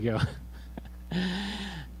Go.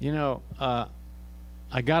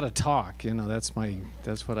 I got to talk. That's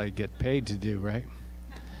what I get paid to do, right?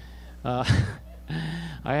 I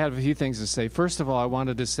have a few things to say. First of all, I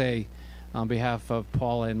wanted to say, on behalf of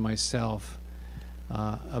Paula and myself,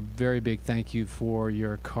 a very big thank you for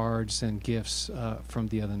your cards and gifts from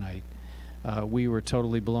the other night. We were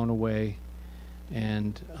totally blown away,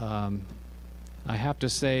 and I have to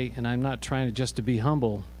say, and I'm not trying to be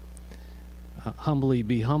humble, humbly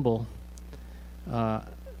be humble,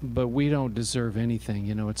 but we don't deserve anything.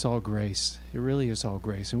 It's all grace. It really is all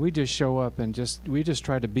grace. And we just show up and we just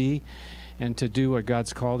try to be and to do what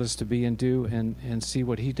God's called us to be and do and see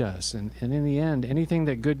what he does. And in the end, anything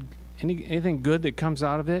good that comes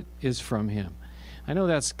out of it is from him. I know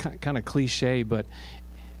that's kind of cliche, but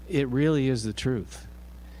it really is the truth.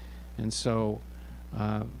 And so,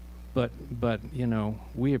 but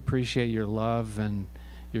we appreciate your love and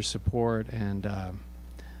your support and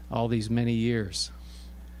all these many years.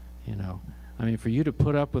 For you to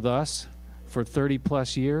put up with us for 30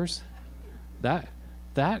 plus years, that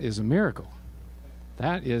is a miracle.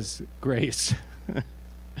 That is grace.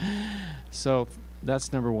 So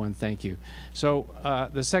that's number one. Thank you. So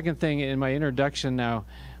the second thing in my introduction now,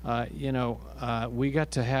 we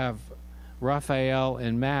got to have Raphael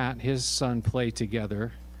and Matt, his son, play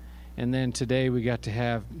together. And then today we got to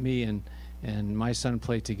have me and my son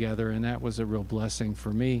play together, and that was a real blessing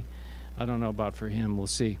for me. I don't know about for him. We'll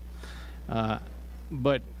see.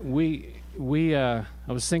 But I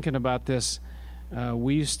was thinking about this.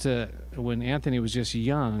 We used to, when Anthony was just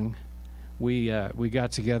young, we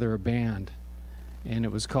got together a band, and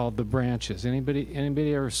it was called The Branches.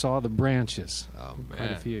 Anybody ever saw The Branches? Oh, man.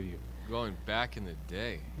 Quite a few of you. Going back in the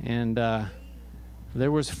day. And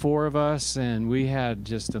there was 4 of us, and we had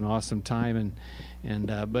just an awesome time.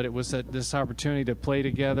 But it was this opportunity to play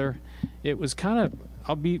together. It was kind of,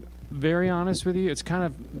 I'll be very honest with you, it's kind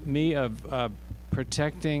of me of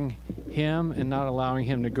protecting him and not allowing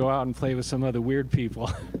him to go out and play with some other weird people,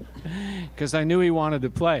 because I knew he wanted to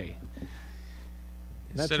play.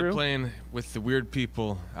 Instead of playing with the weird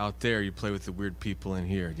people out there, you play with the weird people in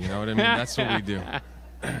here. Do you know what I mean? That's what we do.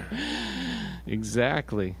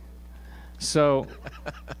 Exactly. So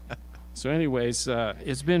anyways,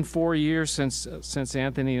 it's been 4 years since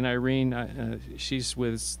Anthony and Irene, she's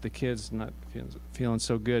with the kids, not feeling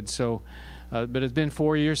so good. So, but it's been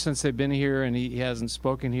 4 years since they've been here, and he hasn't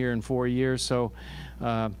spoken here in 4 years. So,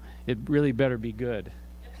 it really better be good.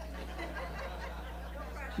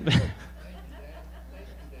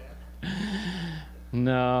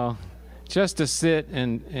 No, just to sit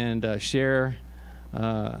and share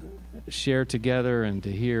together and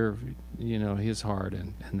to hear, his heart,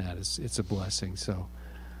 and that it's a blessing. So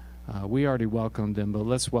we already welcomed him, but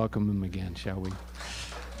let's welcome him again, shall we?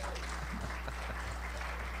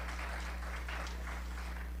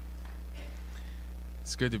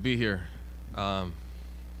 It's good to be here. Can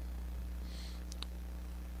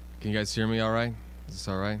you guys hear me all right? Is this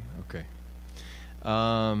all right? Okay.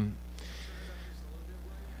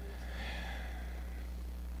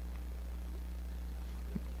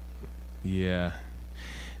 Yeah.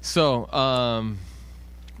 So,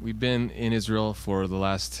 we've been in Israel for the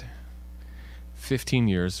last 15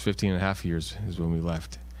 and a half years is when we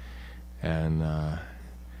left. And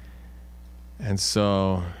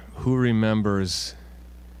so who remembers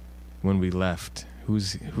when we left? Who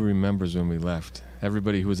remembers when we left?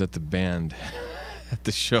 Everybody who was at the band, at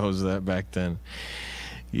the shows that back then.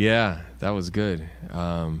 Yeah, that was good.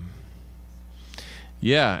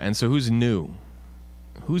 Yeah, and so who's new?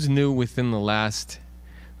 Who's new within the last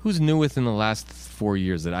 4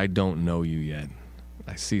 years that I don't know you yet?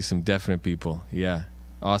 I see some definite people. Yeah,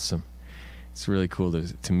 awesome. It's really cool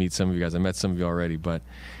to meet some of you guys. I met some of you already, but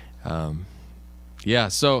yeah.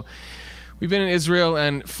 So we've been in Israel,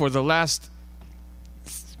 and for the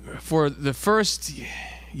first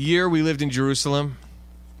year we lived in Jerusalem,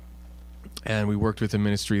 and we worked with a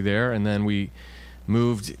ministry there, and then we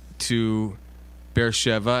moved to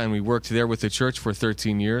Beersheba, and we worked there with the church for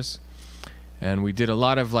 13 years. And we did a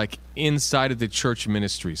lot of inside of the church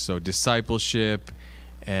ministry, so discipleship,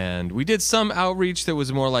 and we did some outreach that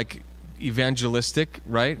was more evangelistic,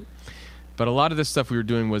 right? But a lot of the stuff we were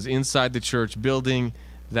doing was inside the church, building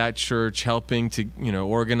that church, helping to,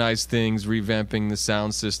 organize things, revamping the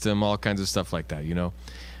sound system, all kinds of stuff like that,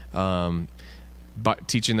 But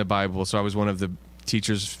teaching the Bible. So I was one of the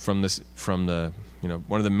teachers from the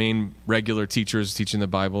one of the main regular teachers teaching the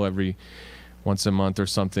Bible every once a month or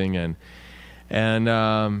something. And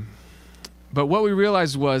but what we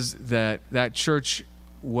realized was that church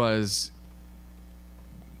was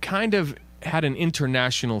kind of had an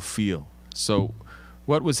international feel. So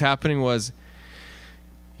what was happening was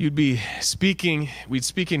we'd speak in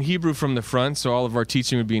Hebrew from the front, so all of our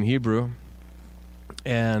teaching would be in Hebrew.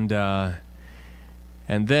 And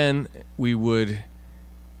then we would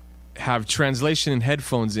have translation in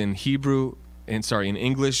headphones in in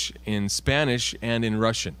English, in Spanish, and in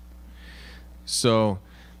Russian. So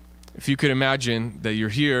if you could imagine that you're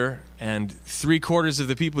here and 3/4 of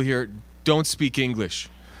the people here don't speak English,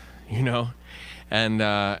 and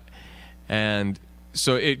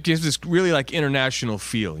so it gives this really like international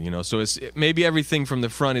feel, So maybe everything from the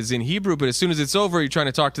front is in Hebrew, but as soon as it's over, you're trying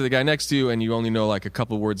to talk to the guy next to you, and you only know like a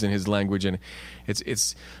couple words in his language, and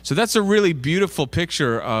it's so that's a really beautiful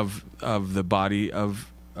picture of the body of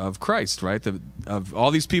Christ, right? Of all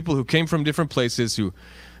these people who came from different places, who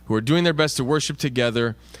are doing their best to worship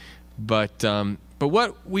together, but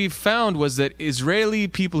what we found was that Israeli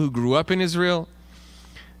people who grew up in Israel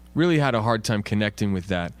really had a hard time connecting with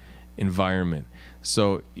that environment.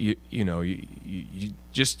 So you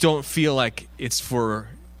just don't feel like it's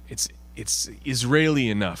Israeli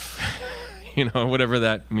enough, whatever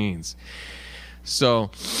that means.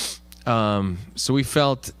 So we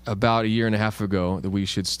felt about a year and a half ago that we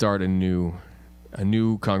should start a new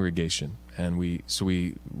congregation, and we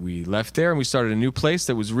left there and we started a new place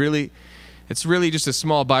that was it's really just a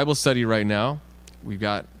small Bible study right now. We've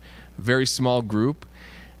got a very small group,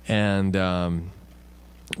 and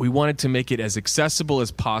we wanted to make it as accessible as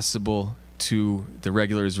possible to the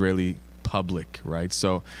regular Israeli public, right?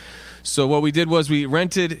 So what we did was we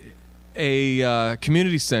rented a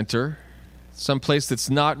community center, someplace that's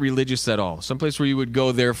not religious at all, someplace where you would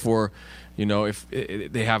go there for, if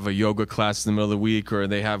they have a yoga class in the middle of the week, or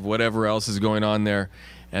they have whatever else is going on there.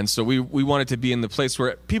 And so we wanted to be in the place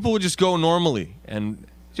where people would just go normally and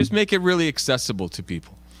just make it really accessible to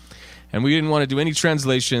people. And we didn't want to do any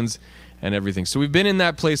translations and everything. So we've been in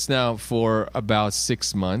that place now for about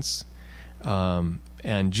 6 months.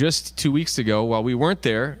 And just 2 weeks ago, while we weren't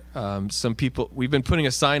there, we've been putting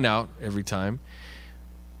a sign out every time.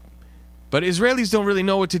 But Israelis don't really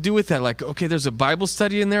know what to do with that. Like, okay, there's a Bible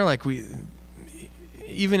study in there. Like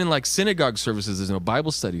even in like synagogue services, there's no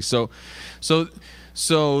Bible study. So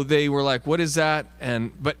they were like, what is that?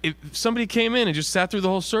 But if somebody came in and just sat through the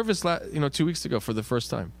whole service, 2 weeks ago for the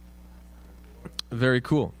first time. Very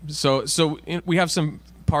cool. So we have some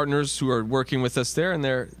partners who are working with us there, and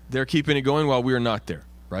they're keeping it going while we're not there,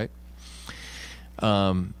 right?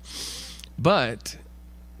 But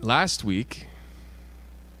last week,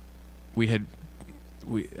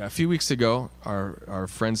 a few weeks ago, our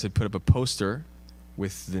friends had put up a poster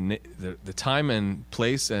with the time and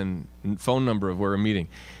place and phone number of where we're meeting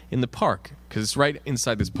in the park, because it's right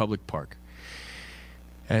inside this public park.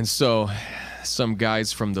 And so some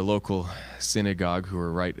guys from the local synagogue who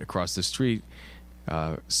are right across the street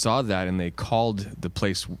saw that, and they called the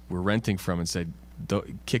place we're renting from and said,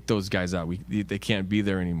 kick those guys out. They can't be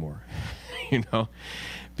there anymore,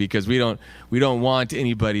 because we don't want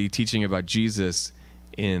anybody teaching about Jesus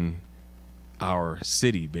in our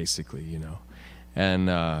city, basically,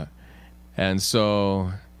 and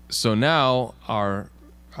so now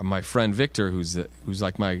my friend Victor, who's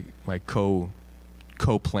like my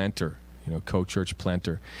co-planter, co-church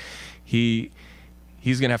planter, he's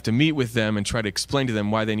going to have to meet with them and try to explain to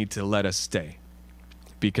them why they need to let us stay,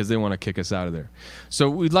 because they want to kick us out of there. So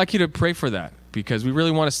we'd like you to pray for that, because we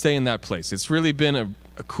really want to stay in that place. It's really been a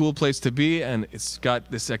cool place to be, and it's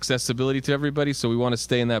got this accessibility to everybody, so we want to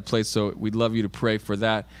stay in that place. So we'd love you to pray for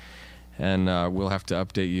that, and we'll have to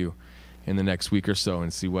update you in the next week or so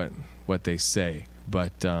and see what they say.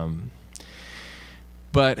 But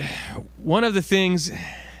one of the things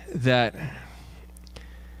that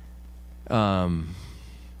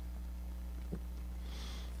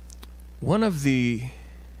one of the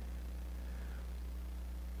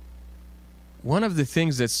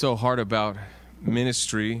things that's so hard about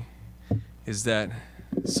ministry is that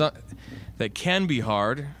can be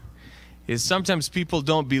hard is sometimes people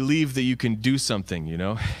don't believe that you can do something,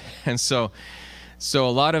 and so a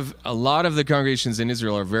lot of the congregations in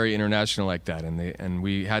Israel are very international like that, and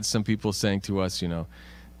we had some people saying to us,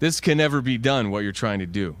 this can never be done, what you're trying to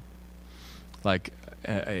do. Like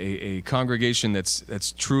a congregation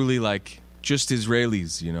that's truly like just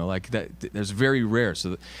Israelis, like that. There's very rare.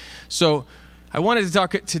 So I wanted to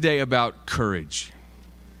talk today about courage,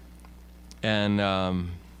 and I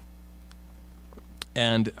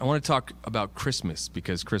want to talk about Christmas,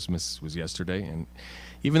 because Christmas was yesterday, and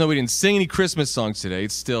even though we didn't sing any Christmas songs today,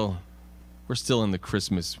 we're still in the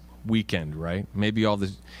Christmas weekend, right? Maybe all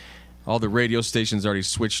the radio stations already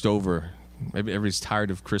switched over. Maybe everybody's tired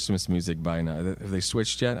of Christmas music by now. Have they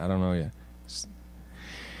switched yet? I don't know yet.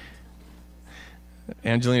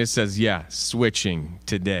 Angelina says, yeah, switching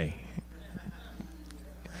today.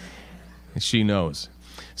 She knows.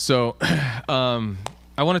 So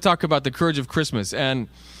I want to talk about the courage of Christmas. And,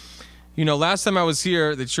 last time I was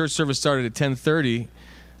here, the church service started at 10:30.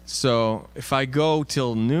 So if I go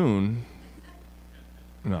till noon,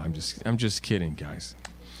 no, I'm just kidding, guys.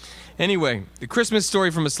 Anyway, the Christmas story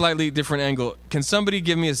from a slightly different angle. Can somebody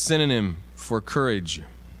give me a synonym for courage?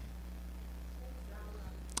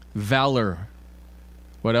 Valor.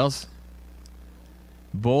 What else?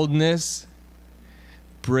 Boldness.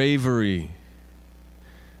 Bravery.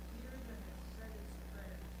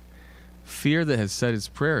 Fear that has said its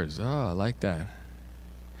prayers. Oh, I like that.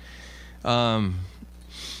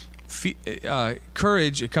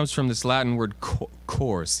 Courage, it comes from this Latin word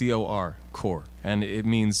cor, C-O-R, cor, and it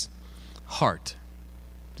means heart.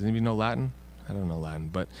 Does anybody know Latin? I don't know Latin,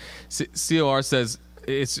 but C-O-R says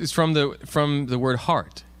it's from the word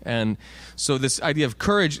heart. And so this idea of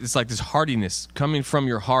courage is like this hardiness coming from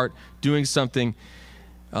your heart, doing something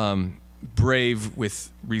brave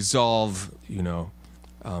with resolve,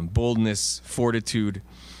 boldness, fortitude.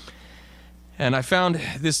 And I found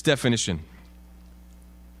this definition.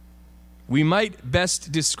 We might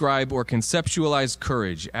best describe or conceptualize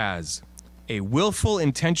courage as a willful,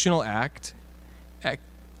 intentional act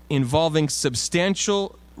involving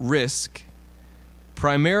substantial risk,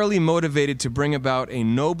 primarily motivated to bring about a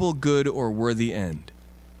noble good or worthy end.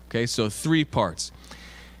 Okay, so 3 parts.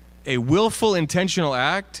 A willful, intentional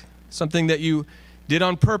act, something that you did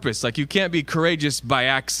on purpose. Like, you can't be courageous by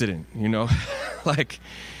accident, like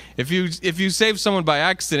if you save someone by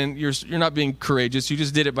accident, you're not being courageous. You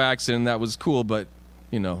just did it by accident. That was cool, but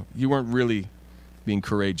you weren't really being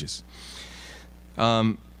courageous.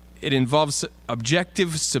 It involves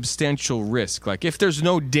objective, substantial risk. Like, if there's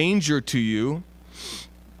no danger to you,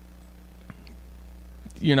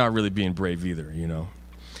 you're not really being brave either,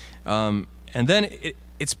 And then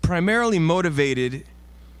it's primarily motivated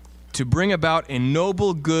to bring about a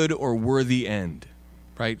noble good or worthy end,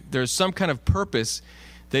 right? There's some kind of purpose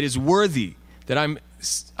that is worthy, that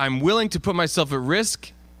I'm willing to put myself at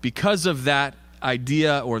risk because of that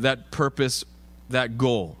idea or that purpose, that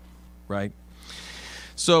goal, right?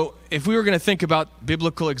 So if we were going to think about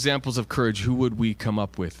biblical examples of courage, who would we come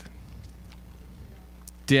up with?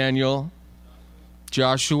 Daniel,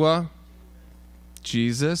 Joshua,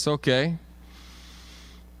 Jesus, okay.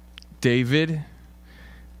 David,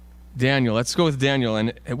 Daniel. Let's go with Daniel.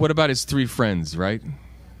 And what about his 3 friends, right?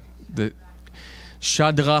 The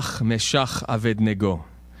Shadrach, Meshach, Abednego.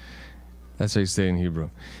 That's how you say it in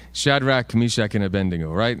Hebrew. Shadrach, Meshach, and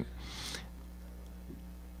Abednego, right?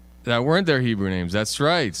 That weren't their Hebrew names. That's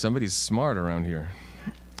right. Somebody's smart around here.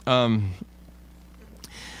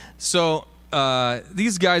 So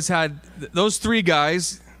these guys had, those 3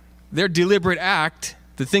 guys, their deliberate act,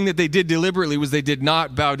 the thing that they did deliberately was they did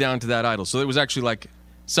not bow down to that idol. So it was actually like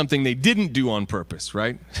something they didn't do on purpose,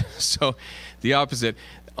 right? So the opposite.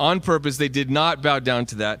 On purpose, they did not bow down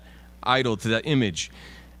to that idol, to that image.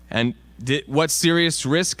 And what serious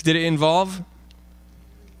risk did it involve?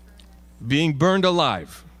 Being burned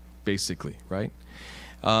alive, basically, right?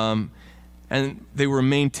 And they were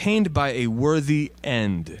maintained by a worthy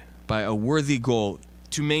end, by a worthy goal,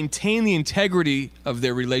 to maintain the integrity of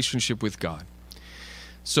their relationship with God.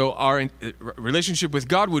 So our relationship with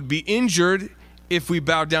God would be injured if we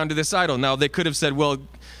bowed down to this idol. Now, they could have said, well,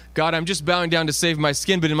 God, I'm just bowing down to save my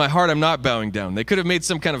skin, but in my heart, I'm not bowing down. They could have made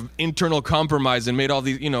some kind of internal compromise and made all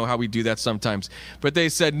these, how we do that sometimes. But they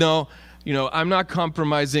said, no, I'm not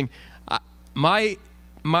compromising. The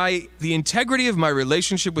integrity of my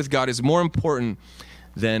relationship with God is more important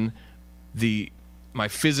than my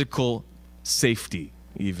physical safety,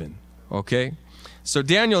 even. Okay? So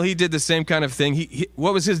Daniel, he did the same kind of thing.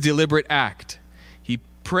 What was his deliberate act? He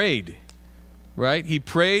prayed, right? He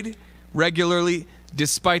prayed regularly,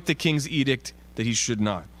 despite the king's edict that he should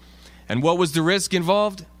not. And what was the risk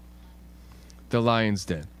involved? The lion's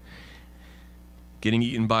den. Getting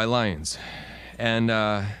eaten by lions. And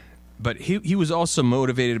but he was also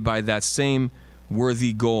motivated by that same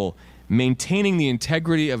worthy goal, maintaining the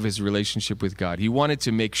integrity of his relationship with God. He wanted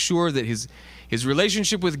to make sure that his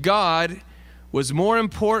relationship with God was more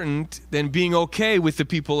important than being okay with the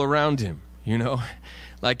people around him,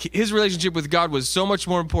 Like, his relationship with God was so much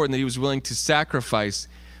more important that he was willing to sacrifice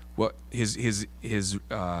what his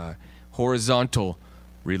horizontal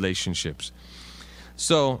relationships.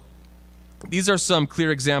 So these are some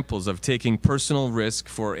clear examples of taking personal risk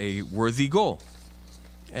for a worthy goal.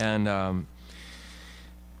 And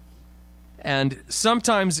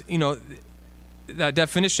sometimes, that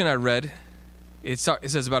definition I read, it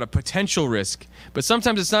says about a potential risk, but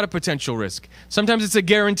sometimes it's not a potential risk. Sometimes it's a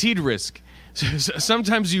guaranteed risk.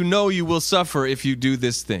 Sometimes you know you will suffer if you do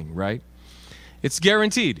this thing, right? It's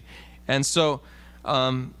guaranteed. And so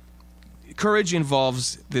courage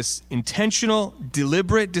involves this intentional,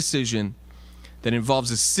 deliberate decision that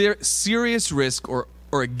involves a serious risk or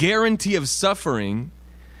a guarantee of suffering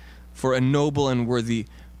for a noble and worthy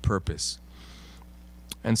purpose.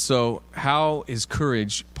 And so how is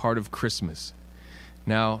courage part of Christmas?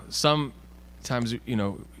 Now, sometimes,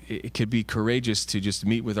 it could be courageous to just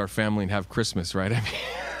meet with our family and have Christmas, right?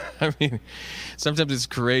 I mean, sometimes it's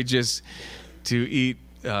courageous to eat,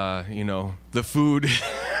 the food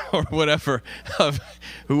or whatever of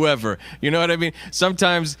whoever. You know what I mean?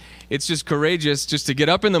 Sometimes it's just courageous just to get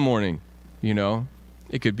up in the morning,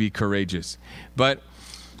 It could be courageous. But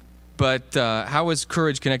how is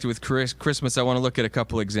courage connected with Christmas? I want to look at a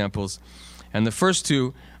couple examples. And the first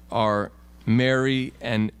two are Mary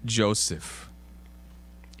and Joseph.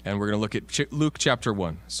 And we're going to look at Luke chapter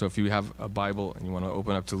 1. So if you have a Bible and you want to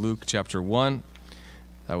open up to Luke chapter 1,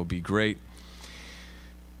 that would be great.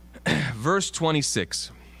 Verse 26.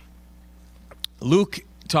 Luke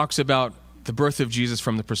talks about the birth of Jesus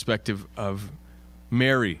from the perspective of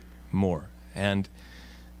Mary more. And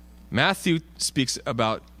Matthew speaks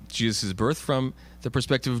about Jesus' birth from the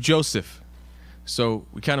perspective of Joseph. So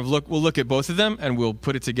we'll look at both of them and we'll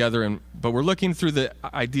put it together. But we're looking through the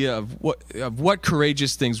idea of what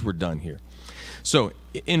courageous things were done here. So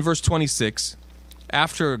in verse 26,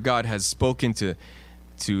 after God has spoken to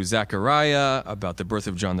Zechariah about the birth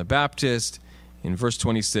of John the Baptist, in verse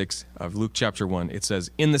 26 of Luke chapter 1, it says,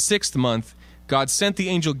 "In the 6th month, God sent the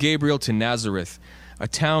angel Gabriel to Nazareth, a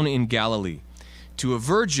town in Galilee, to a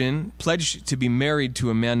virgin pledged to be married to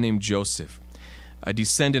a man named Joseph, a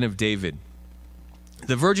descendant of David.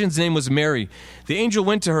 The virgin's name was Mary. The angel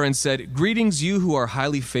went to her and said, 'Greetings, you who are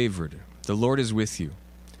highly favored. The Lord is with you.'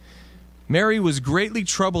 Mary was greatly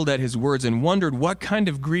troubled at his words and wondered what kind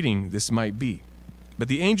of greeting this might be. But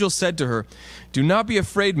the angel said to her, 'Do not be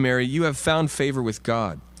afraid, Mary. You have found favor with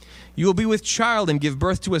God. You will be with child and give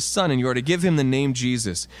birth to a son, and you are to give him the name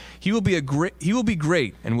Jesus. He will be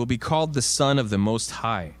great and will be called the Son of the Most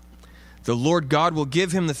High. The Lord God will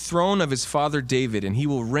give him the throne of his father David, and he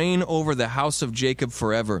will reign over the house of Jacob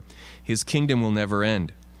forever. His kingdom will never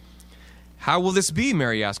end.' 'How will this be?'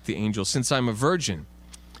 Mary asked the angel, 'since I'm a virgin?'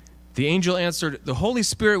 The angel answered, 'The Holy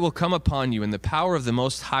Spirit will come upon you, and the power of the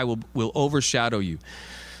Most High will overshadow you.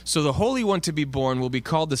 So the Holy One to be born will be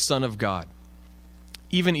called the Son of God.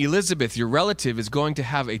 Even Elizabeth, your relative, is going to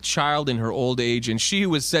have a child in her old age, and she who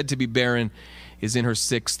was said to be barren is in her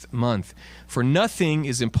 6th month. For nothing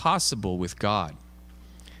is impossible with God.'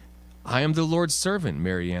 'I am the Lord's servant,'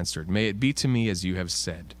 Mary answered. 'May it be to me as you have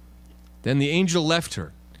said.' Then the angel left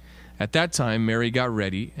her. At that time, Mary got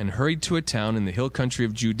ready and hurried to a town in the hill country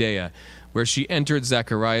of Judea, where she entered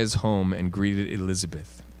Zechariah's home and greeted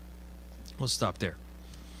Elizabeth." We'll stop there.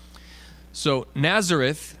 So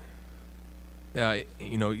Nazareth,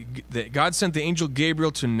 God sent the angel Gabriel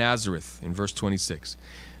to Nazareth in verse 26.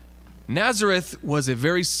 Nazareth was a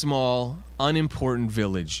very small, unimportant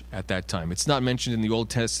village at that time. It's not mentioned in the Old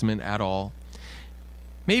Testament at all.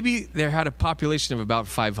 Maybe there had a population of about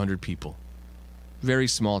 500 people. Very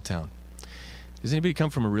small town. Does anybody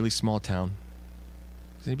come from a really small town?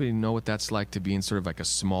 Does anybody know what that's like to be in sort of like a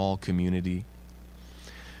small community?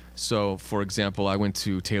 So, for example, I went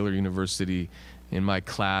to Taylor University. In my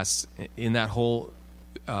class, in that whole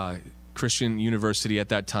Christian university at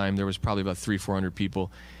that time, there was probably about 300-400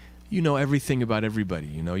 people. You know everything about everybody.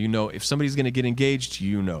 You know if somebody's going to get engaged,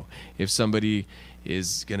 if somebody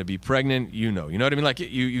is going to be pregnant, you know what I mean? Like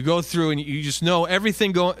you go through and you just know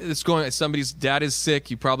everything that's going. If somebody's dad is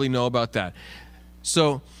sick, you probably know about that.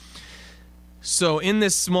 So in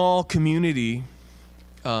this small community,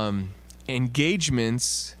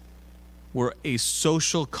 engagements were a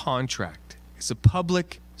social contract. It's a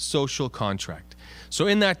public social contract. So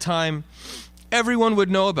in that time, everyone would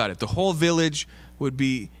know about it. The whole village would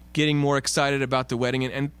be getting more excited about the wedding.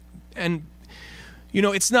 And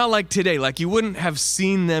it's not like today. Like you wouldn't have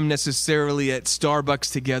seen them necessarily at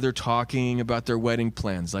Starbucks together talking about their wedding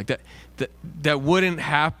plans. Like that wouldn't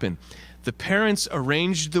happen. The parents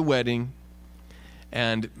arranged the wedding,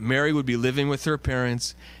 and Mary would be living with her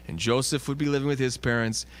parents, and Joseph would be living with his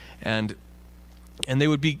parents, and they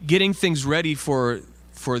would be getting things ready for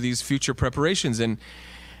these future preparations. And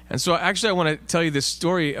so actually I want to tell you this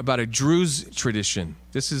story about a Druze tradition.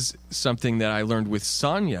 This is something that I learned with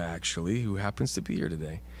Sonia, actually, who happens to be here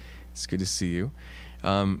today. It's good to see you.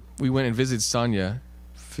 We went and visited Sonia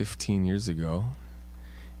 15 years ago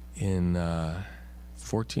in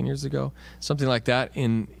 14 years ago, something like that,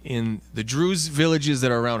 in the Druze villages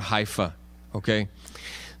that are around Haifa, okay?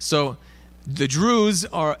 So the Druze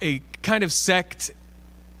are a kind of sect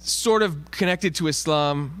sort of connected to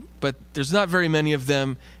Islam, but there's not very many of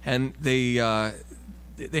them, and they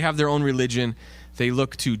have their own religion. They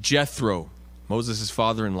look to Jethro, Moses'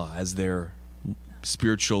 father-in-law, as their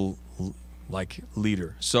spiritual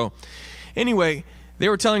leader. So anyway, they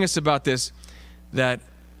were telling us about this, that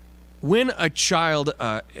when a child,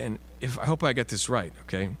 and I hope I get this right,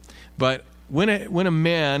 okay, but when a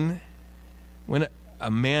man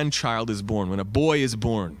child is born, when a boy is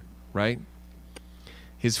born, right,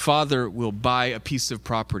 his father will buy a piece of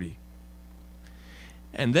property.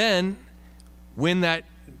 And then when that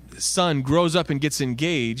son grows up and gets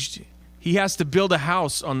engaged, he has to build a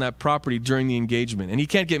house on that property during the engagement. And he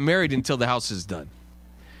can't get married until the house is done,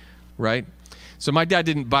 right? So my dad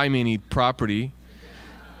didn't buy me any property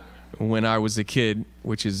when I was a kid,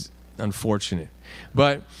 which is unfortunate.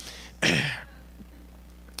 But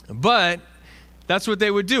that's what they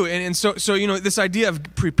would do. And so this idea of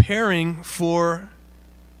preparing for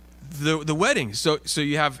the wedding. So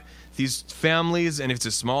you have these families, and if it's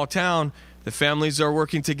a small town, the families are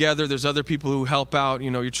working together. There's other people who help out.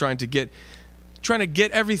 You're trying to get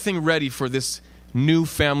everything ready for this new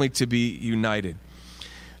family to be united.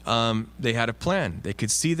 They had a plan. They could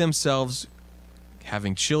see themselves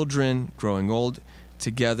having children, growing old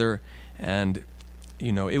together, and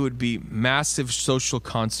it would be massive social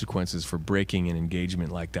consequences for breaking an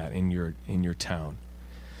engagement like that in your town.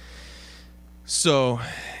 So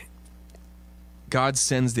God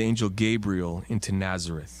sends the angel Gabriel into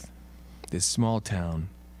Nazareth, this small town,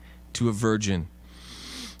 to a virgin.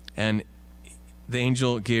 And the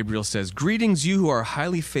angel Gabriel says, "Greetings, you who are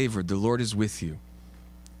highly favored, the Lord is with you."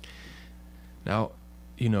 Now,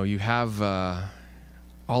 you have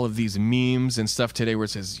all of these memes and stuff today where it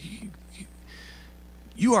says,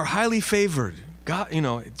 you are highly favored. God,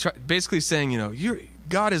 basically saying,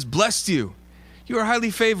 God has blessed you. You are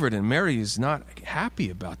highly favored. And Mary is not happy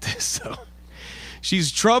about this. So she's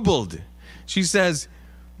troubled. She says,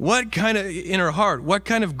 in her heart, what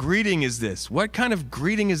kind of greeting is this? What kind of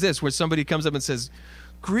greeting is this where somebody comes up and says,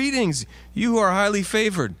 "Greetings, you who are highly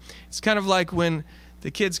favored"? It's kind of like when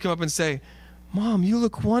the kids come up and say, "Mom, you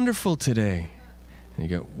look wonderful today." And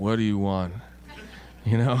you go, "What do you want?"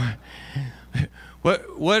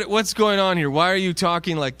 What's going on here? Why are you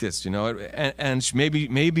talking like this? And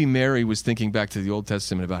maybe Mary was thinking back to the Old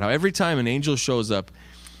Testament about how every time an angel shows up,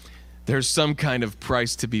 there's some kind of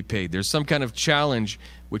price to be paid. There's some kind of challenge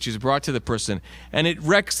which is brought to the person, and it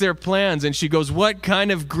wrecks their plans. And she goes, "What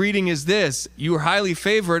kind of greeting is this? You are highly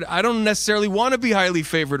favored. I don't necessarily want to be highly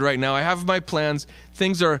favored right now. I have my plans.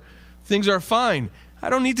 Things are fine. I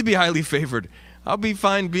don't need to be highly favored. I'll be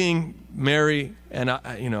fine being Mary."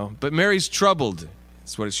 But Mary's troubled.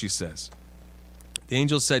 That's what she says. The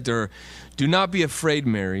angel said to her, "Do not be afraid,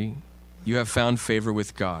 Mary. You have found favor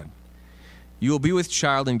with God. You will be with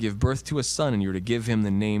child and give birth to a son, and you are to give him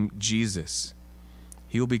the name Jesus.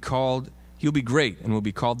 He will be great and will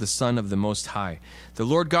be called the Son of the Most High. The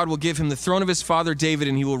Lord God will give him the throne of his father David,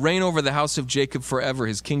 and he will reign over the house of Jacob forever.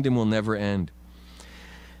 His kingdom will never end."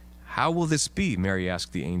 "How will this be?" Mary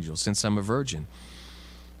asked the angel, "since I'm a virgin?"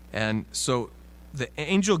 And so the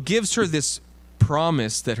angel gives her this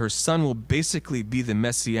promise that her son will basically be the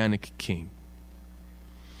Messianic king.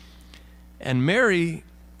 And Mary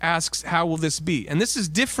asks, "How will this be?" And this is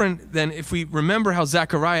different than if we remember how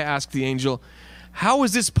Zechariah asked the angel, "How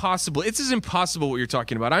is this possible? It is impossible what you're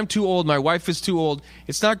talking about. I'm too old. My wife is too old.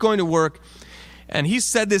 It's not going to work." And he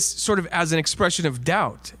said this sort of as an expression of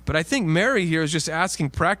doubt. But I think Mary here is just asking,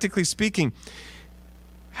 practically speaking,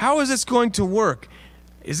 how is this going to work?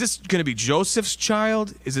 Is this going to be Joseph's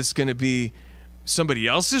child? Is this going to be somebody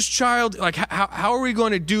else's child? Like, how are we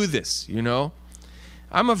going to do this?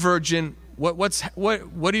 I'm a virgin.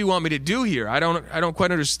 What do you want me to do here? I don't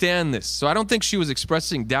quite understand this. So I don't think she was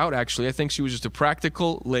expressing doubt, actually. I think she was just a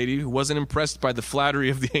practical lady who wasn't impressed by the flattery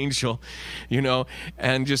of the angel,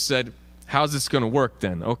 and just said, "How's this going to work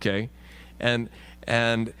then?" Okay. And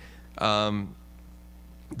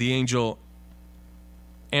the angel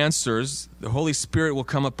answers, "The Holy Spirit will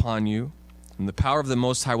come upon you, and the power of the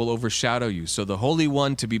Most High will overshadow you. So the Holy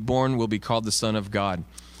One to be born will be called the Son of God."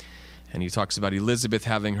 And he talks about Elizabeth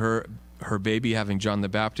having her baby, having John the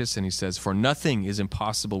Baptist, and he says, "For nothing is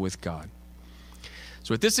impossible with God."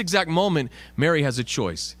 So at this exact moment, Mary has a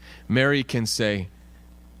choice. Mary can say,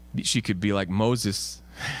 she could be like Moses,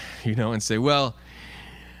 and say, "Well,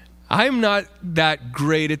 I'm not that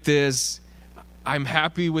great at this. I'm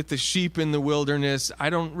happy with the sheep in the wilderness. I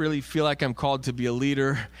don't really feel like I'm called to be a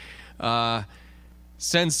leader.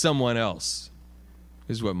 Send someone else,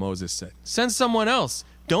 is what Moses said. Send someone else.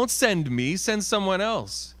 Don't send me, send someone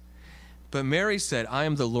else. But Mary said, I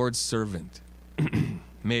am the Lord's servant.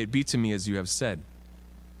 May it be to me as you have said.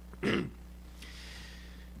 And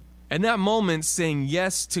that moment, saying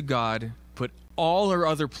yes to God, put all her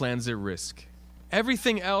other plans at risk.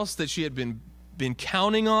 Everything else that she had been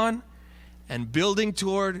counting on and building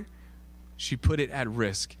toward, she put it at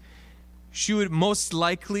risk. She would most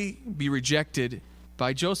likely be rejected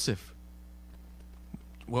by Joseph.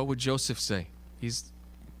 What would Joseph say? He's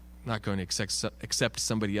not going to accept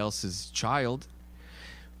somebody else's child.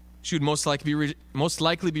 She would most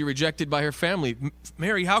likely be rejected by her family.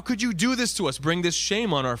 Mary, how could you do this to us? Bring this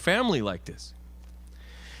shame on our family like this.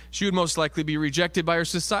 She would most likely be rejected by her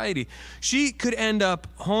society. She could end up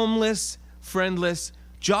homeless, friendless,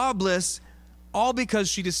 jobless, all because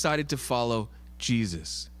she decided to follow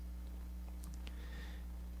Jesus.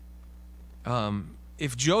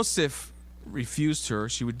 If Joseph refused her,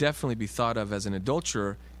 she would definitely be thought of as an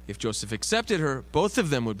adulterer. If Joseph accepted her, both of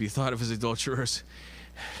them would be thought of as adulterers.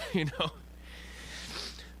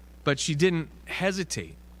 But she didn't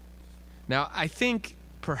hesitate. Now, I think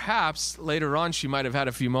perhaps later on she might have had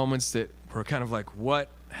a few moments that were kind of like, what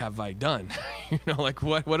have I done?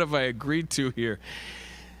 What have I agreed to here?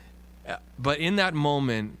 But in that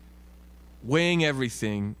moment, weighing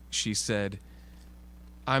everything, she said,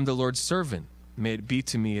 I'm the Lord's servant. May it be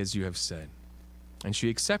to me as you have said. And she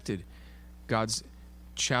accepted God's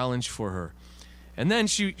challenge for her. And then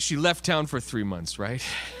she left town for 3 months, right?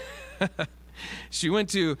 She went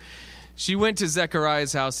to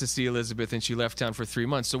Zechariah's house to see Elizabeth, and she left town for 3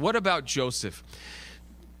 months. So what about Joseph?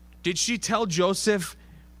 Did she tell Joseph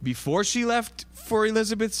before she left for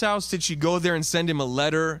Elizabeth's house? Did she go there and send him a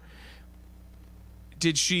letter?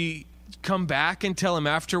 Did she come back and tell him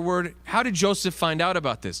afterward? How did Joseph find out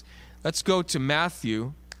about this? Let's go to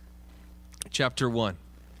Matthew chapter 1,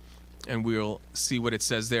 and we'll see what it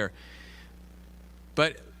says there.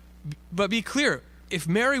 But be clear, if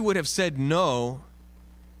Mary would have said, no,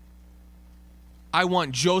 I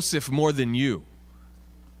want Joseph more than you,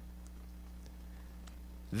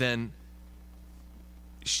 then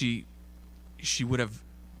she would have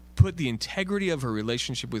put the integrity of her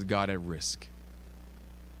relationship with God at risk.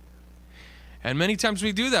 And many times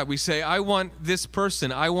we do that. We say, I want this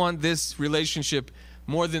person, I want this relationship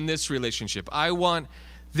more than this relationship. I want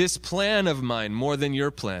this plan of mine more than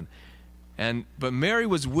your plan. But Mary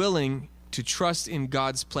was willing to trust in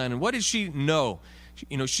God's plan. And what did she know?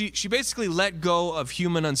 She basically let go of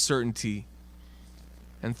human uncertainty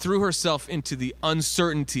and threw herself into the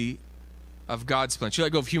uncertainty of God's plan. She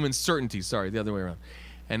let go of human certainty, the other way around,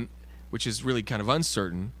 and which is really kind of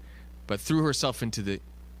uncertain, but threw herself into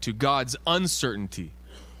God's uncertainty,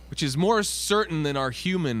 which is more certain than our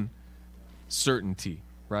human certainty,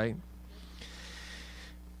 right?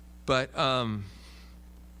 But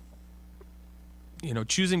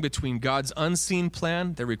choosing between God's unseen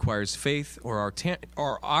plan that requires faith or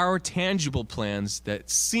our tangible plans that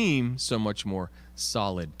seem so much more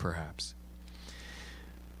solid, perhaps.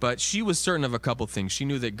 But she was certain of a couple things. She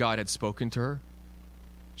knew that God had spoken to her.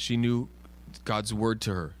 She knew God's word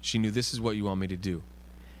to her. She knew, this is what you want me to do.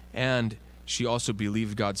 And she also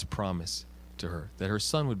believed God's promise to her, that her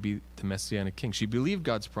son would be the Messianic king. She believed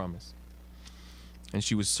God's promise. And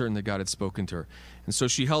she was certain that God had spoken to her. And so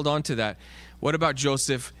she held on to that. What about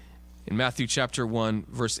Joseph? In Matthew chapter 1,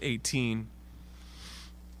 verse 18,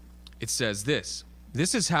 it says this.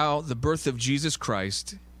 This is how the birth of Jesus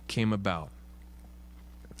Christ came about.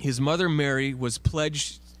 His mother Mary was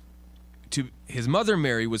pledged to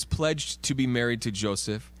be married to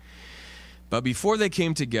Joseph. But before they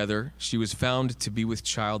came together, she was found to be with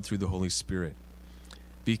child through the Holy Spirit.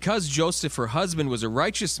 Because Joseph, her husband, was a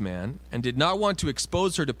righteous man and did not want to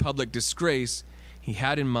expose her to public disgrace, he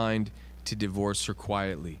had in mind to divorce her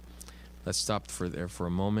quietly. Let's stop there for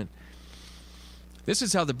a moment. This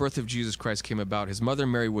is how the birth of Jesus Christ came about. His mother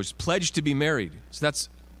Mary was pledged to be married. So that's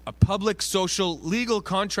a public, social, legal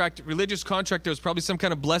contract, religious contract. There was probably some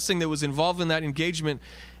kind of blessing that was involved in that engagement.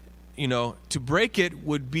 To break it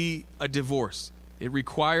would be a divorce. It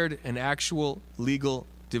required an actual legal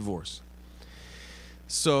divorce.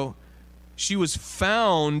 So she was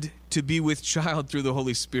found to be with child through the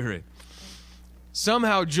Holy Spirit.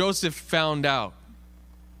 Somehow Joseph found out.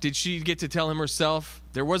 Did she get to tell him herself?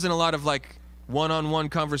 There wasn't a lot of one-on-one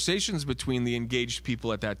conversations between the engaged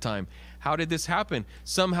people at that time. How did this happen?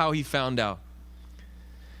 Somehow he found out.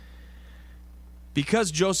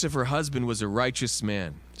 Because Joseph, her husband, was a righteous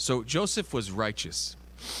man. So Joseph was righteous.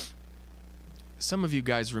 Some of you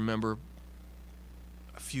guys remember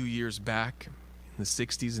a few years back in the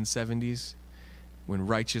 60s and 70s, when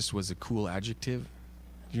righteous was a cool adjective?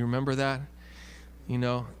 Do you remember that? You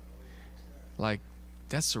know, like,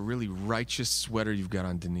 that's a really righteous sweater you've got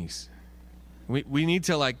on, Denise. We need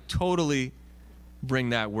to, like, totally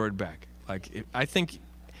bring that word back. Like, I think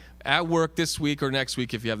at work this week or next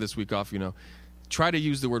week, if you have this week off, you know, try to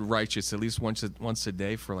use the word righteous at least once a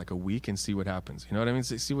day for like a week and see what happens. You know what I mean?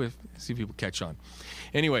 See if people catch on.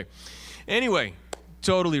 Anyway,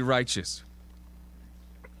 totally righteous.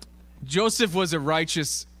 Joseph was a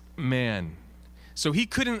righteous man. So he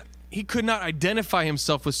could not identify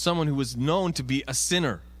himself with someone who was known to be a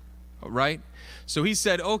sinner, right? So he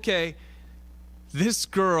said, okay, this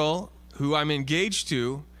girl who I'm engaged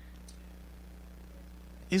to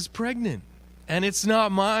is pregnant, and it's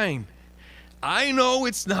not mine. I know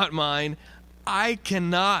it's not mine. I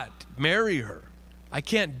cannot marry her. I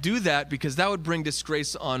can't do that because that would bring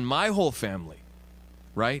disgrace on my whole family,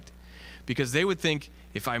 right? Because they would think,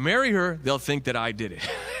 if I marry her, they'll think that I did it,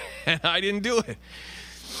 and I didn't do it.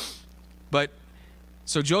 But,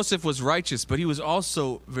 so Joseph was righteous, but he was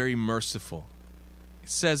also very merciful. It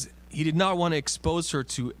says he did not want to expose her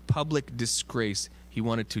to public disgrace. He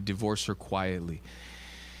wanted to divorce her quietly.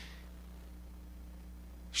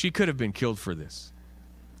 She could have been killed for this.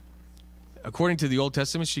 According to the Old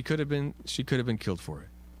Testament, she could have been killed for it.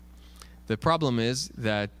 The problem is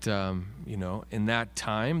that, in that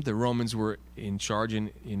time, the Romans were in charge in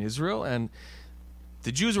Israel, and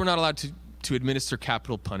the Jews were not allowed to administer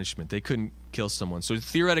capital punishment. They couldn't kill someone. So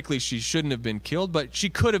theoretically, she shouldn't have been killed, but she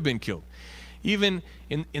could have been killed. Even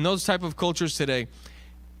in those type of cultures today,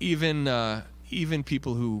 even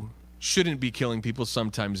people who shouldn't be killing people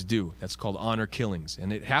sometimes do. That's called honor killings,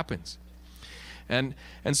 and it happens. And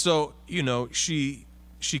so, she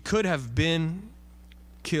could have been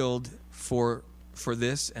killed for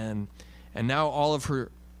this, and now all of her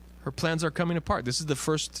plans are coming apart. This is the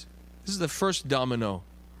first domino,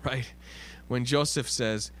 right? When Joseph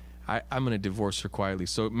says, I'm going to divorce her quietly.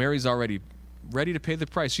 So Mary's already ready to pay the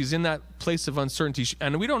price. She's in that place of uncertainty,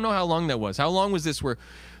 and we don't know how long that was. How long was this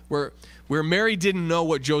where Mary didn't know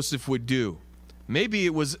what Joseph would do? Maybe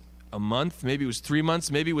it was a month, maybe it was 3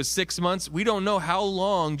 months, maybe it was 6 months. We don't know how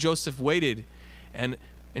long Joseph waited and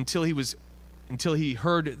until he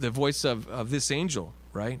heard the voice of this angel,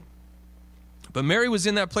 right? But Mary was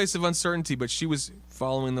in that place of uncertainty, but she was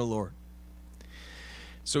following the Lord.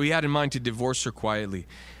 So he had in mind to divorce her quietly.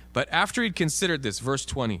 But after he'd considered this, verse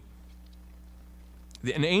 20,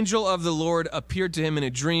 an angel of the Lord appeared to him in a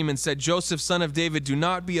dream and said, Joseph, son of David, do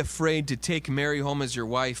not be afraid to take Mary home as your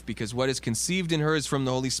wife, because what is conceived in her is from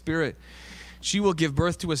the Holy Spirit. She will give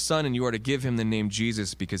birth to a son, and you are to give him the name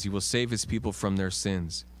Jesus, because he will save his people from their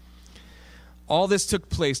sins. All this took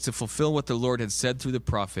place to fulfill what the Lord had said through the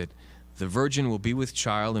prophet. The virgin will be with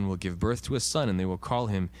child and will give birth to a son, and they will call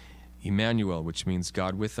him Emmanuel, which means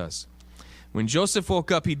God with us. When Joseph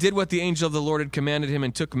woke up, he did what the angel of the Lord had commanded him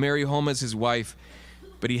and took Mary home as his wife.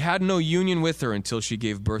 But he had no union with her until she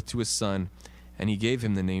gave birth to a son, and he gave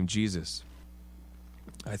him the name Jesus.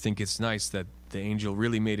 I think it's nice that the angel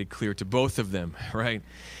really made it clear to both of them, right?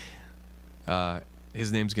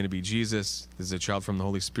 His name's going to be Jesus. This is a child from the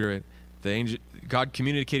Holy Spirit. God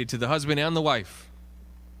communicated to the husband and the wife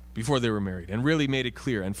before they were married and really made it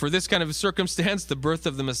clear. And for this kind of a circumstance, the birth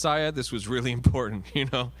of the Messiah, this was really important,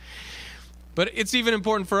 But it's even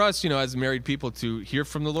important for us, as married people, to hear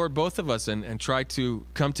from the Lord, both of us, and try to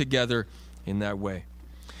come together in that way.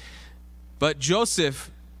 But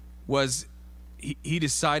Joseph he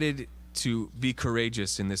decided to be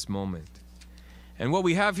courageous in this moment. And what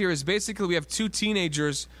we have here is basically we have two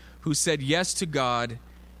teenagers who said yes to God,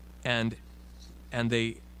 and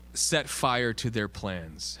they set fire to their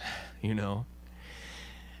plans,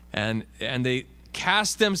 And they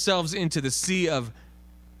cast themselves into the sea of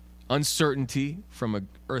uncertainty from an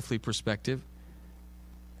earthly perspective,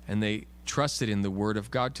 and they trusted in the word of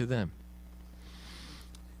God to them.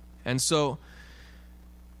 And so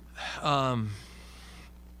I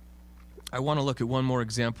want to look at one more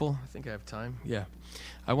example. I think I have time. Yeah.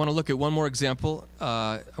 I want to look at one more example.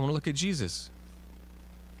 I want to look at Jesus.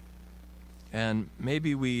 And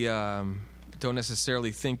maybe we don't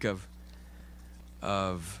necessarily think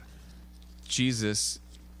of Jesus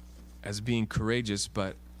as being courageous,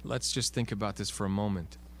 but let's just think about this for a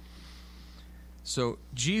moment. So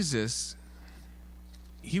Jesus,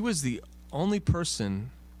 he was the only person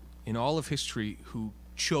in all of history who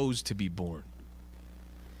chose to be born.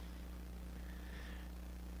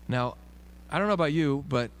 Now, I don't know about you,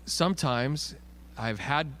 but sometimes I've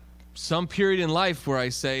had some period in life where I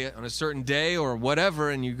say on a certain day or whatever,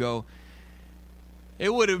 and you go,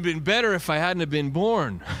 it would have been better if I hadn't have been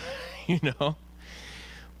born,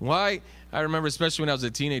 Why? I remember, especially when I was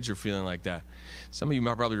a teenager, feeling like that. Some of you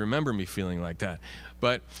might probably remember me feeling like that.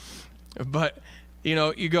 But you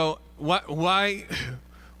know, you go, why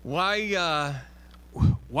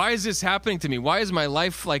is this happening to me? Why is my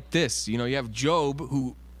life like this? You know, you have Job,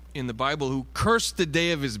 who in the Bible, who cursed the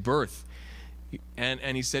day of his birth.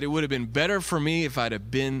 And he said, it would have been better for me if I'd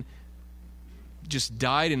have been just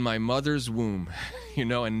died in my mother's womb, you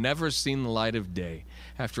know, and never seen the light of day.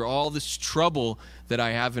 After all this trouble that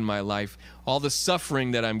I have in my life, all the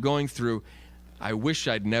suffering that I'm going through, I wish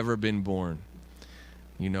I'd never been born.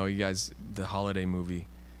 You know, you guys, the holiday movie,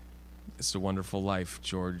 It's a Wonderful Life,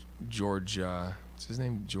 George, what's his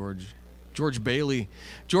name? George Bailey.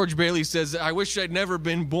 George Bailey says, I wish I'd never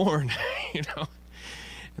been born, you know.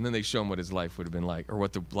 And then they show him what his life would have been like, or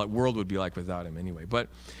what the world would be like without him anyway. But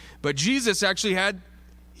Jesus actually had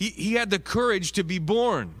the courage to be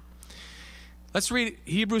born. Let's read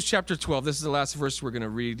Hebrews chapter 12. This is the last verse we're going to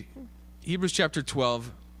read. Hebrews chapter 12,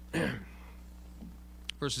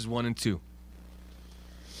 verses 1 and 2.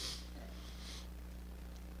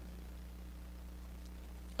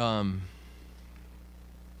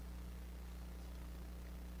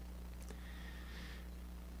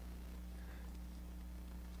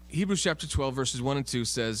 Hebrews chapter 12, verses 1 and 2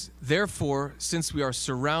 says, Therefore, since we are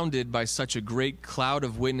surrounded by such a great cloud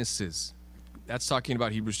of witnesses, that's talking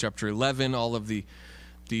about Hebrews chapter 11, all of the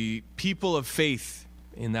people of faith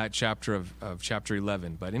in that chapter of chapter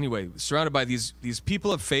 11. But anyway, surrounded by these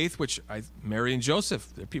people of faith, which Mary and Joseph,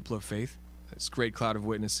 they're people of faith, this great cloud of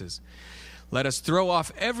witnesses. Let us throw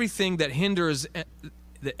off everything that hinders,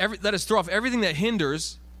 let us throw off everything that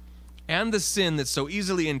hinders and the sin that so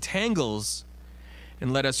easily entangles,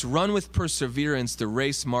 and let us run with perseverance the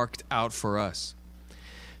race marked out for us,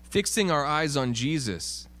 fixing our eyes on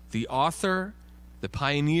Jesus, the author, the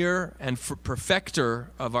pioneer, and perfecter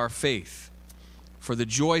of our faith. For the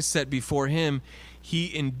joy set before him,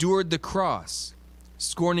 he endured the cross,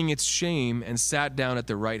 scorning its shame, and sat down at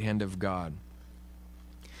the right hand of God.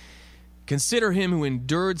 Consider him who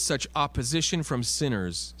endured such opposition from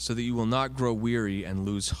sinners, so that you will not grow weary and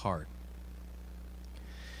lose heart.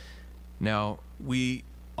 Now, we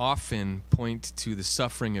often point to the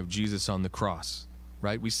suffering of Jesus on the cross,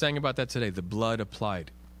 right? We sang about that today, the blood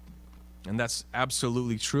applied. And that's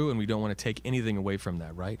absolutely true, and we don't want to take anything away from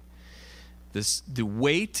that, right? The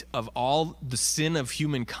weight of all the sin of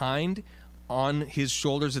humankind on his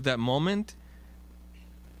shoulders at that moment,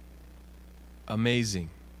 amazing.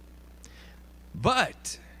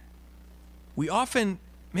 But we often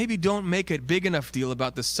maybe don't make a big enough deal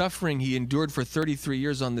about the suffering he endured for 33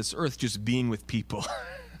 years on this earth just being with people.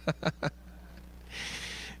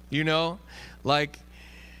 You know, like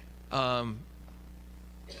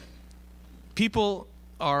people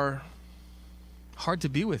are hard to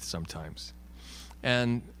be with sometimes.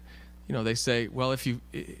 And, you know, they say, well, if you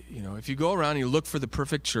go around and you look for the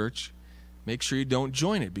perfect church, make sure you don't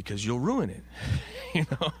join it because you'll ruin it. You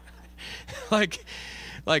know,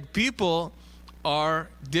 like people are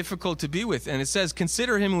difficult to be with. And it says,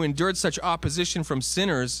 consider him who endured such opposition from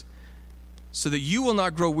sinners so that you will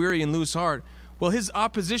not grow weary and lose heart. Well, his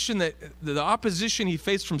opposition, the opposition he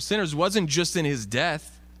faced from sinners wasn't just in his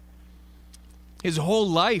death. His whole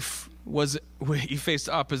life he faced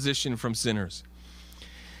opposition from sinners.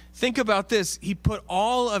 Think about this. He put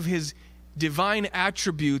all of his divine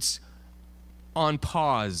attributes on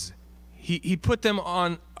pause. He put them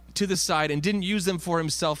on to the side and didn't use them for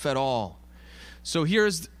himself at all. So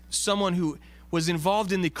here's someone who was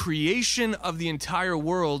involved in the creation of the entire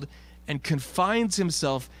world and confines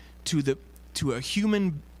himself to a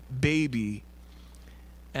human baby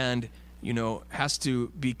and, you know, has to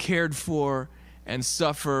be cared for and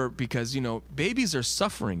suffer because, you know, babies are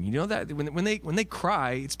suffering. You know that when they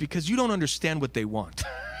cry, it's because you don't understand what they want.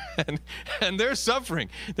 and they're suffering.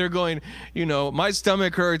 They're going, you know, my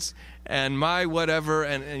stomach hurts and my whatever,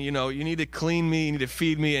 and you know, you need to clean me, you need to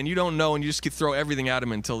feed me, and you don't know, and you just throw everything at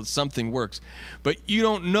them until something works. But you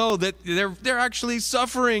don't know that they're actually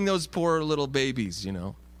suffering, those poor little babies, you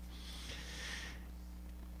know.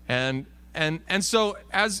 And so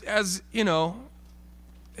as you know,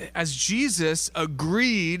 as Jesus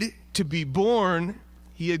agreed to be born,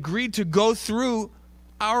 he agreed to go through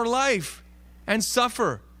our life and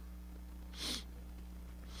suffer.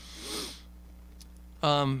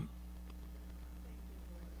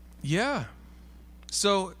 Yeah.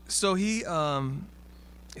 So he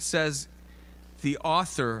it says, the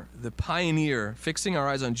author, the pioneer, fixing our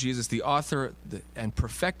eyes on Jesus, the author and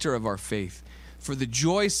perfecter of our faith. For the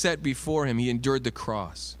joy set before him, he endured the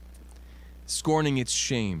cross, scorning its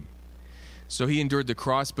shame. So he endured the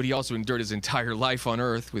cross, but he also endured his entire life on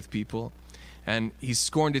earth with people. and he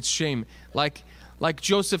scorned its shame. Like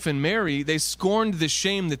Joseph and Mary, they scorned the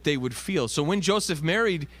shame that they would feel. So when Joseph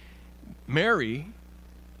married Mary,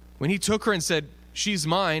 when he took her and said, "She's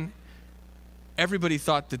mine," everybody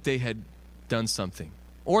thought that they had done something.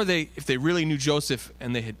 Or if they really knew Joseph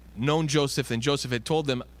and they had known Joseph and Joseph had told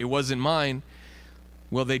them it wasn't mine,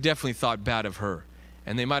 well, they definitely thought bad of her.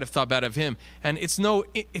 And they might have thought bad of him. And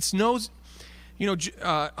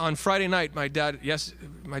on Friday night, my dad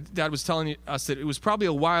was telling us that it was probably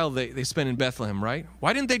a while they spent in Bethlehem, right?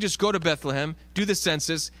 Why didn't they just go to Bethlehem, do the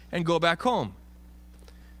census, and go back home?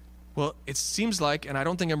 Well, it seems like, and I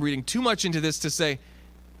don't think I'm reading too much into this to say,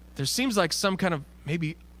 there seems like some kind of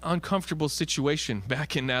maybe uncomfortable situation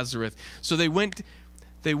back in Nazareth. So they went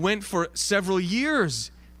for several years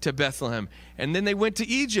to Bethlehem, and then they went to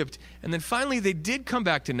Egypt, and then finally they did come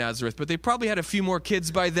back to Nazareth, but they probably had a few more kids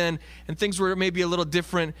by then, and things were maybe a little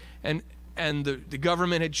different, and the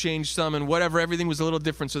government had changed some, and whatever, everything was a little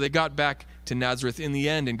different, so they got back to Nazareth in the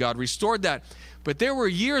end, and God restored that. But there were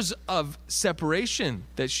years of separation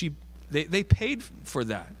that they paid for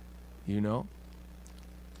that,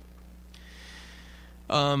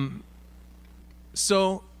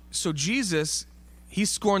 So Jesus, he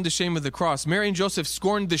scorned the shame of the cross. Mary and Joseph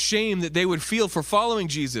scorned the shame that they would feel for following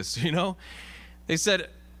Jesus, They said,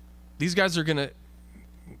 these guys are going to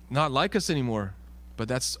not like us anymore, but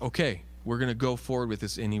that's okay. We're going to go forward with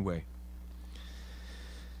this anyway.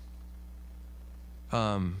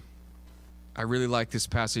 I really like this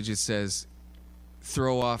passage. It says,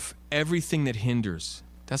 throw off everything that hinders.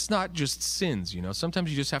 That's not just sins, Sometimes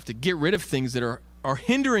you just have to get rid of things that are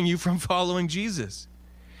hindering you from following Jesus.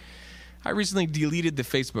 I recently deleted the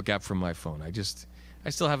Facebook app from my phone. I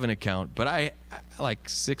still have an account, but I like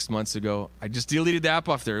 6 months ago, I just deleted the app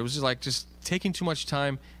off there. It was just taking too much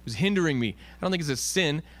time. It was hindering me. I don't think it's a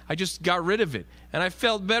sin. I just got rid of it. And I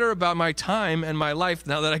felt better about my time and my life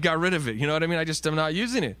now that I got rid of it. You know what I mean? I'm not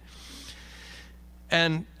using it.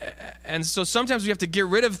 And so sometimes we have to get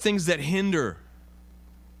rid of things that hinder.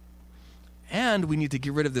 And we need to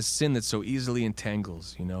get rid of the sin that so easily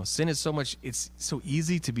entangles. Sin is it's so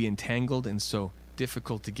easy to be entangled and so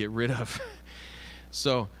difficult to get rid of.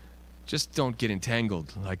 So just don't get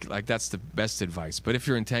entangled. Like that's the best advice. But if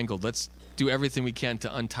you're entangled, let's do everything we can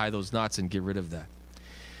to untie those knots and get rid of that.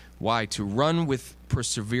 Why? To run with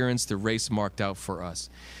perseverance the race marked out for us.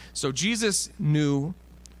 So Jesus knew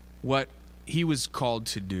what he was called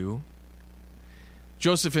to do.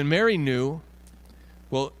 Joseph and Mary knew.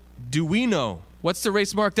 Well, do we know? What's the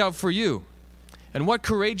race marked out for you? And what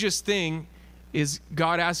courageous thing is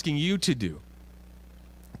God asking you to do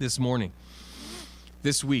this morning,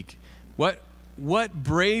 this week? What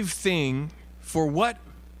brave thing, for what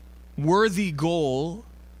worthy goal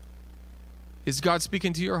is God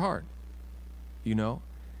speaking to your heart?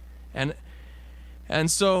 And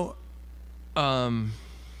so, I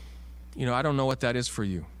don't know what that is for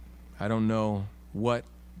you. I don't know what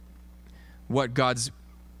God's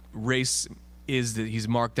race is that he's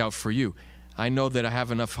marked out for you. I know that I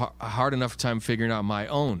have a hard enough time figuring out my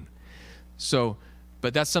own. So,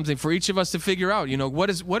 but that's something for each of us to figure out. What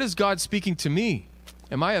is God speaking to me?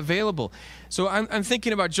 Am I available? So I'm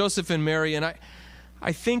thinking about Joseph and Mary, and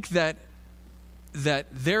I think that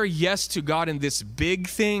their yes to God in this big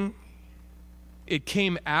thing, it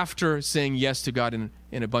came after saying yes to God in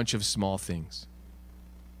a bunch of small things.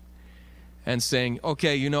 And saying,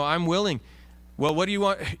 okay, I'm willing. Well, what do you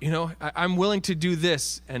want? I'm willing to do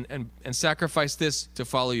this and sacrifice this to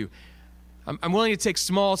follow you. I'm willing to take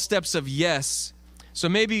small steps of yes. So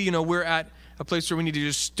maybe, we're at a place where we need to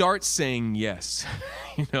just start saying yes.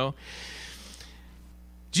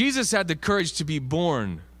 Jesus had the courage to be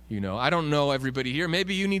born. I don't know everybody here.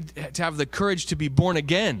 Maybe you need to have the courage to be born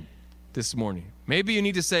again this morning. Maybe you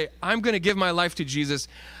need to say, I'm going to give my life to Jesus.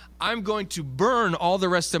 I'm going to burn all the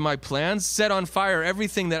rest of my plans, set on fire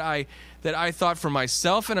everything that I thought for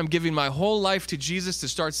myself, and I'm giving my whole life to Jesus to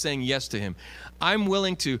start saying yes to him. I'm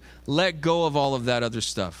willing to let go of all of that other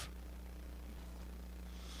stuff.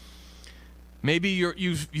 Maybe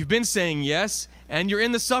you've been saying yes, and you're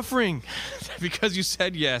in the suffering because you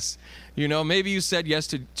said yes. Maybe you said yes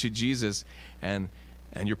to Jesus, and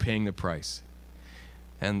you're paying the price.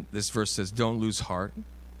 And this verse says, don't lose heart.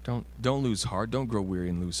 Don't lose heart. Don't grow weary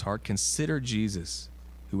and lose heart. Consider Jesus,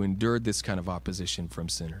 who endured this kind of opposition from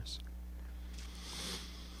sinners.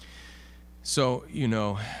 So,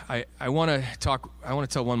 I want to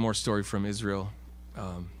tell one more story from Israel.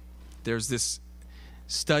 There's this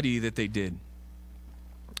study that they did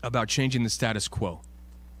about changing the status quo.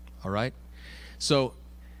 All right? So,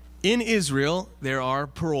 in Israel, there are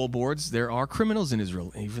parole boards. There are criminals in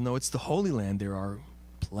Israel. Even though it's the Holy Land, there are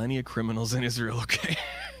plenty of criminals in Israel, okay?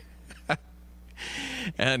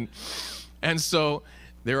 and so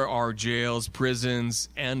there are jails, prisons,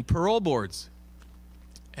 and parole boards.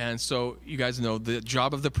 And so you guys know the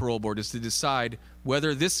job of the parole board is to decide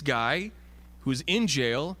whether this guy who's in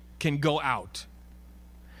jail can go out.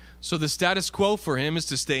 So the status quo for him is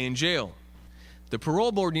to stay in jail. The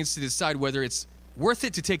parole board needs to decide whether it's worth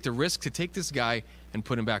it to take the risk to take this guy and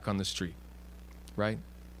put him back on the street, right?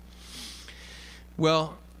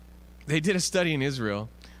 Well, they did a study in Israel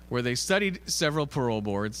where they studied several parole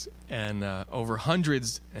boards and over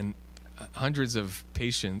hundreds of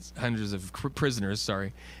prisoners,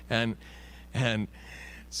 and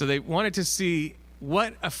so they wanted to see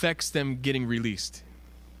what affects them getting released.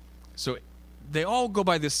 So they all go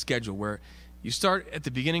by this schedule where you start at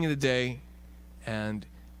the beginning of the day, and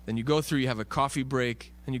then you go through, you have a coffee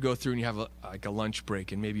break, and you go through and you have a lunch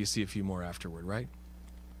break, and maybe you see a few more afterward, right?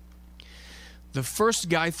 The first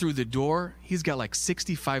guy through the door, he's got like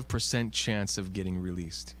 65% chance of getting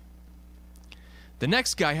released. The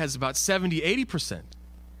next guy has about 70, 80%.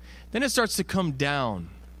 Then it starts to come down,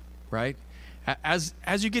 right? As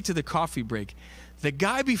you get to the coffee break, the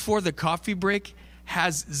guy before the coffee break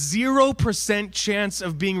has 0% chance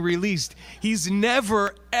of being released. He's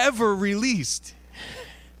never, ever released.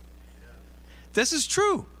 This is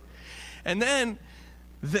true. And then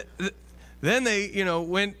then they,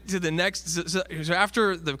 went to the next. So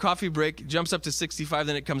after the coffee break, jumps up to 65,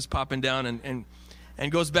 then it comes popping down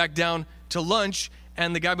and goes back down to lunch.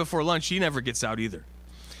 And the guy before lunch, he never gets out either.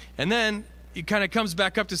 And then it kind of comes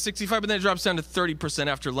back up to 65, but then it drops down to 30%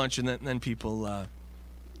 after lunch. And then people,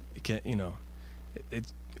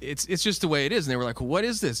 it's just the way it is. And they were like, well, what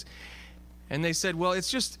is this? And they said, well, it's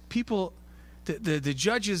just people, the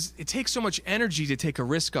judges, it takes so much energy to take a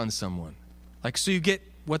risk on someone. Like, so you get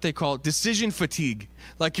what they call decision fatigue.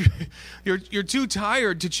 Like you're too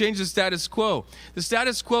tired to change the status quo. The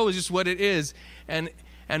status quo is just what it is, and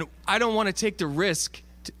I don't want to take the risk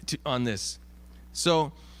on this.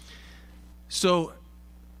 So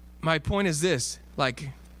my point is this: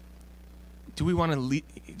 like, do we want to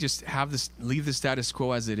leave the status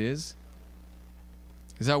quo as it is?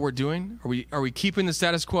 Is that what we're doing? Are we keeping the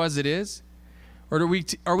status quo as it is, or do we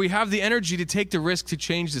have the energy to take the risk to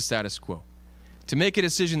change the status quo? To make a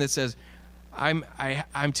decision that says, I'm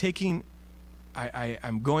stepping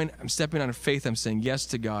out of faith. I'm saying yes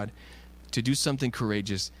to God, to do something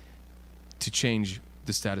courageous, to change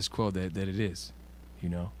the status quo that it is,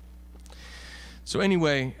 So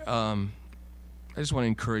anyway, I just want to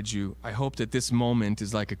encourage you. I hope that this moment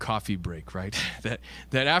is like a coffee break, right? that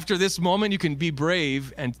after this moment you can be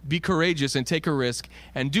brave and be courageous and take a risk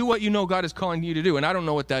and do what you know God is calling you to do. And I don't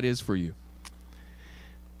know what that is for you,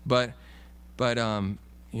 but I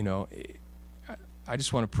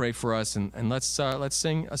just want to pray for us, and let's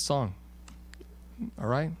sing a song. All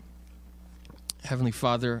right? Heavenly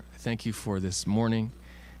Father, I thank you for this morning.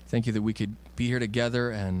 Thank you that we could be here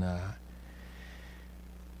together and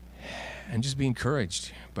just be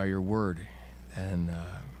encouraged by your word and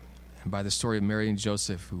by the story of Mary and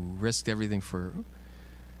Joseph, who risked everything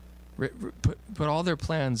put all their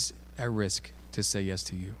plans at risk to say yes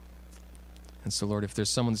to you. And so, Lord, if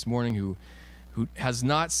there's someone this morning who has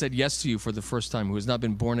not said yes to you for the first time, who has not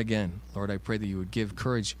been born again, Lord, I pray that you would give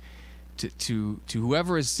courage to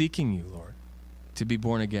whoever is seeking you, Lord, to be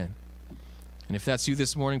born again. And if that's you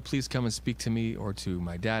this morning, please come and speak to me or to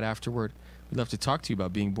my dad afterward. We'd love to talk to you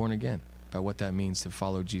about being born again, about what that means to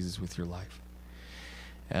follow Jesus with your life.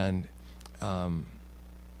 And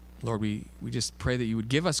Lord, we just pray that you would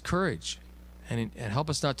give us courage and help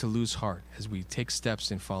us not to lose heart as we take steps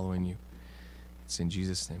in following you. It's in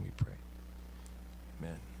Jesus' name we pray.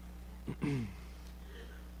 Amen.